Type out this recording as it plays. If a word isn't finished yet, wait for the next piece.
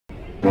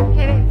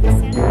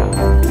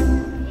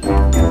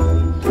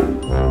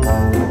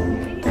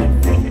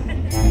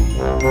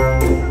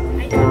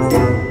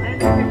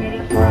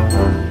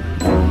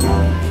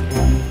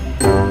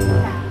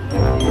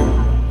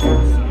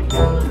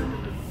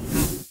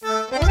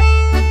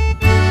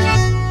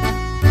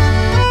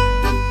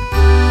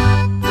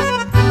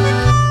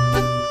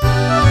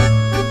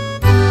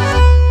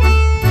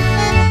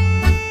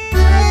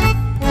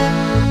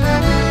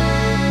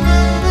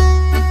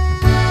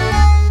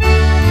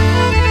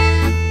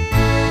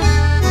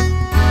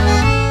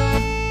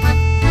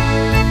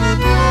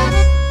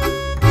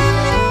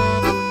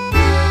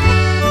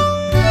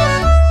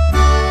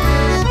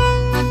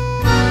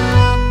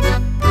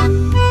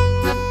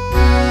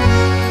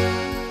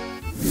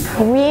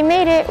We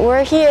made it,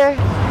 we're here.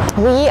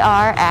 We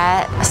are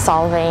at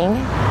Solvang,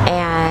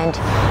 and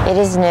it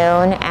is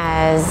known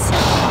as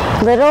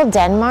Little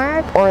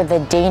Denmark, or the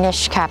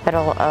Danish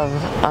capital of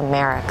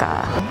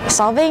America.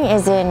 Solvang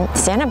is in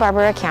Santa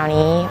Barbara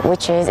County,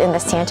 which is in the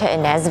Santa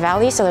Ynez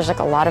Valley, so there's like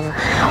a lot of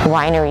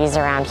wineries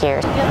around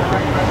here.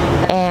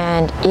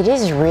 And it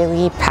is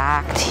really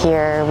packed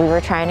here. We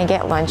were trying to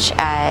get lunch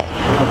at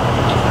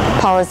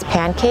Paula's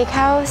Pancake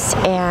House,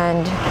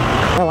 and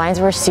the lines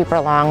were super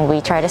long. We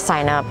tried to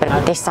sign up,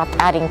 but they stopped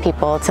adding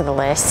people to the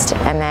list.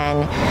 And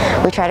then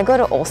we tried to go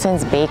to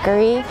Olsen's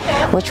Bakery,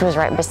 which was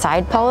right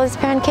beside Paula's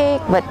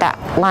Pancake, but that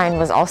line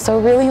was also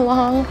really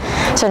long.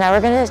 So now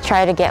we're gonna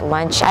try to get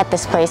lunch at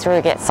this place where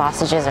we get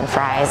sausages and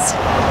fries.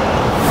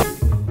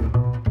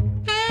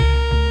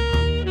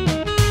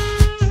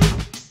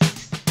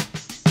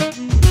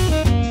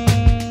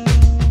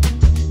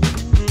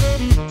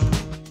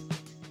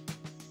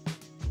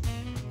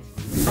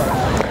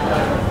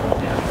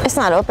 It's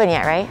not open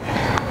yet, right?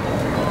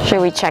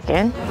 Should we check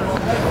in?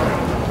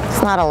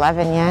 It's not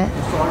 11 yet.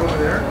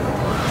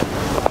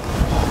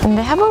 And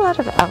they have a lot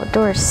of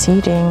outdoor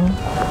seating.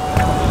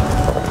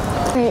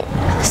 Right,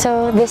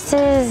 so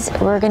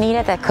we're gonna eat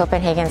at the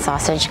Copenhagen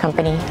Sausage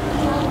Company.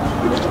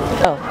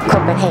 Oh,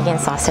 Copenhagen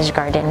Sausage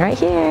Garden right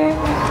here.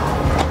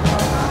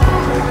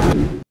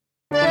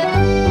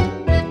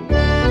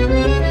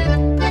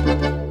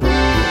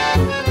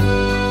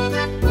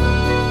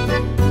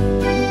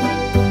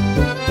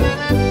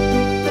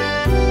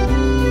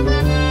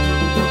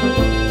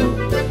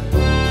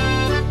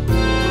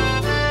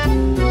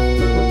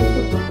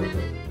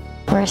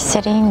 We're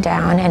sitting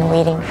down and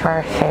waiting for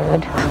our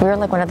food. We were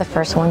like one of the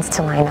first ones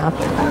to line up.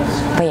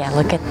 But yeah,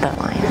 look at the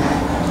line.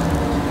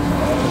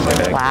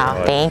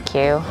 Wow, thank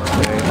you.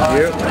 Thank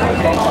you.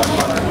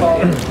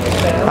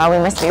 Wow, we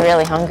must be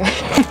really hungry.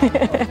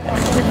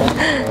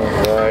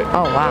 Alright.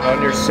 Oh wow.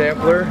 On your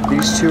sampler,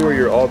 these two are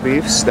your all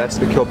beefs. That's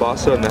the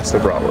kielbasa and that's the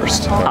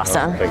bratwurst.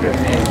 Awesome.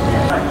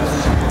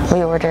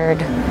 We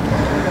ordered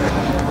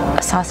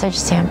a sausage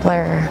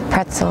sampler,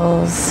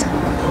 pretzels,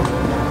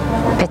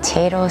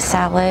 potato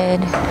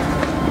salad,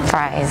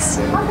 fries,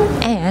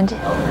 and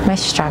my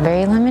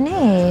strawberry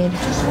lemonade.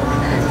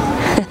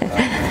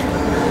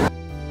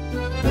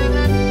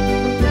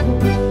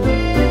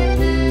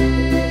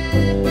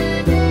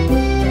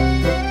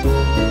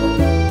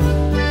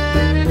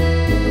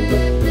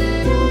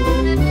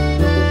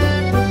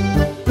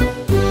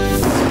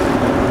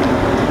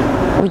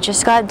 We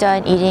just got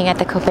done eating at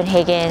the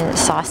Copenhagen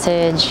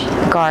Sausage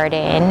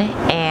Garden,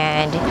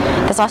 and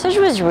the sausage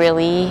was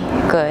really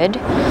good.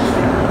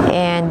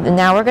 And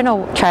now we're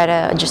gonna try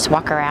to just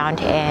walk around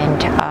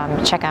and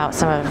check out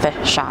some of the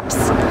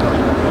shops.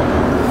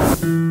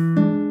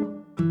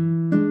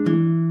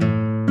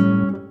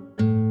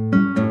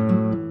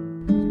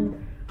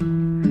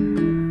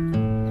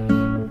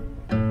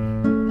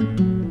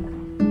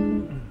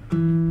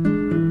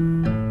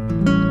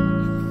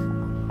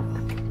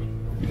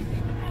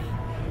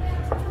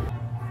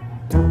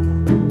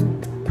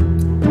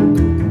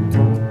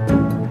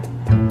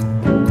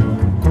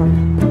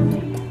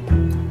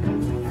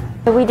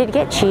 We did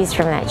get cheese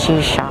from that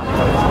cheese shop.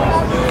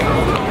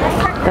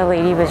 The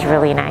lady was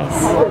really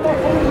nice.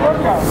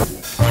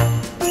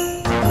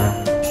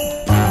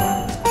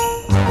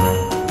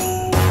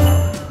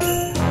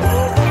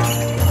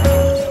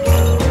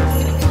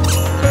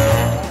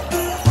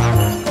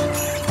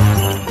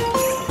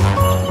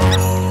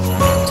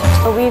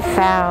 We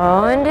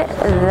found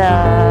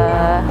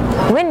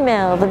the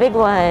windmill, the big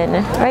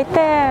one, right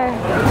there.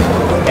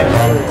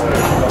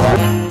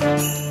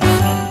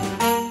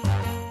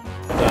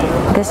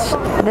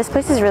 This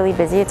place is really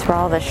busy. It's where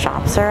all the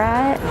shops are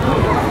at.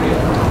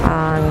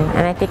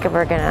 And I think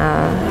we're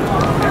gonna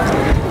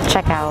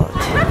check out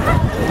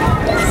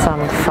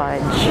some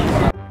fudge.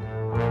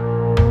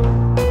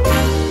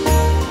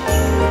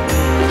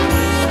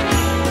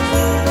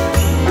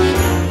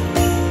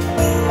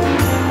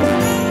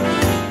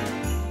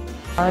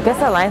 I guess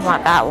the line's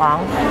not that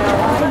long.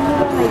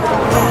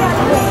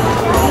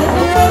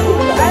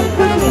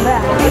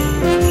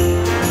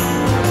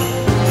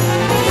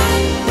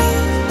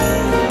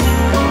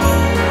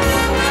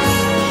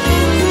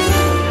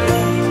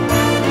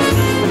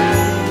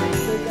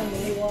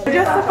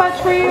 Just the fudge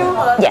for you?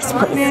 Yes,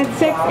 please. It's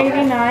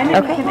 $6.89.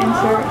 Okay. You can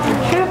insert your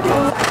chip.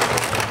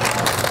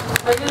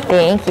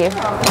 Thank you.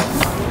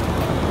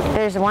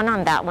 There's one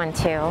on that one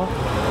too.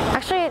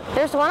 Actually,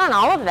 there's one on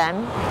all of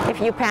them if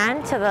you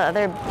pan to the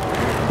other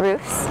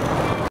roofs.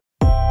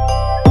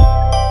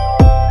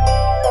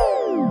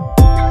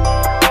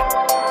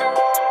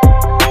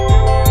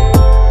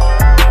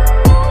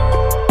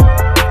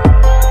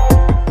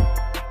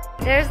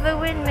 There's the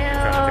windmill.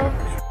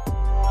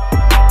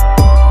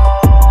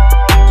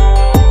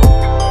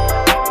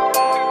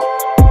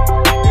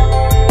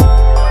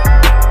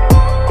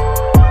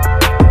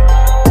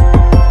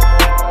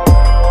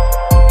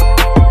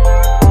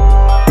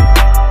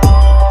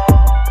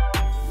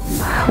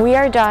 We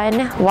are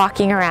done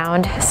walking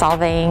around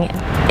Solvang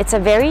It's a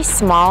very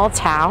small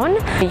town.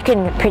 You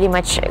can pretty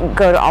much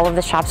go to all of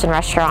the shops and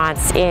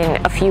restaurants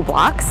in a few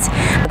blocks.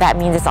 That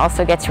means it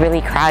also gets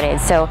really crowded.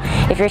 So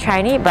if you're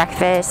trying to eat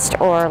breakfast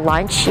or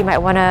lunch, you might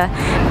want to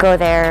go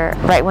there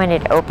right when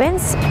it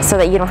opens so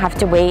that you don't have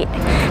to wait,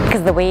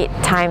 because the wait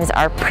times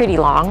are pretty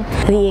long.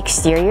 The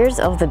exteriors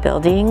of the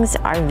buildings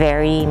are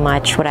very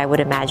much what I would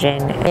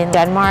imagine in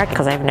Denmark,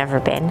 because I've never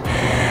been.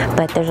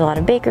 But there's a lot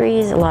of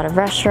bakeries, a lot of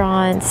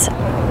restaurants,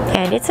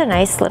 and it's a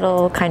nice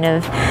little kind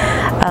of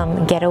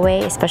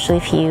getaway, especially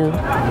if you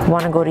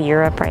want to go to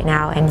Europe right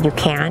now and you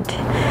can't.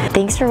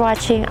 Thanks for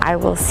watching. I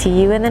will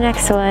see you in the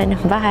next one.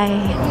 Bye.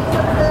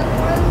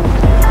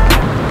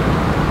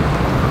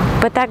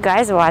 But that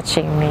guy's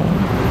watching me.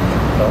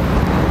 Oh.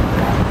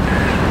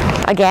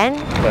 Again?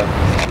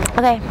 Yeah.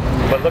 Okay.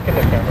 But look at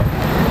the camera.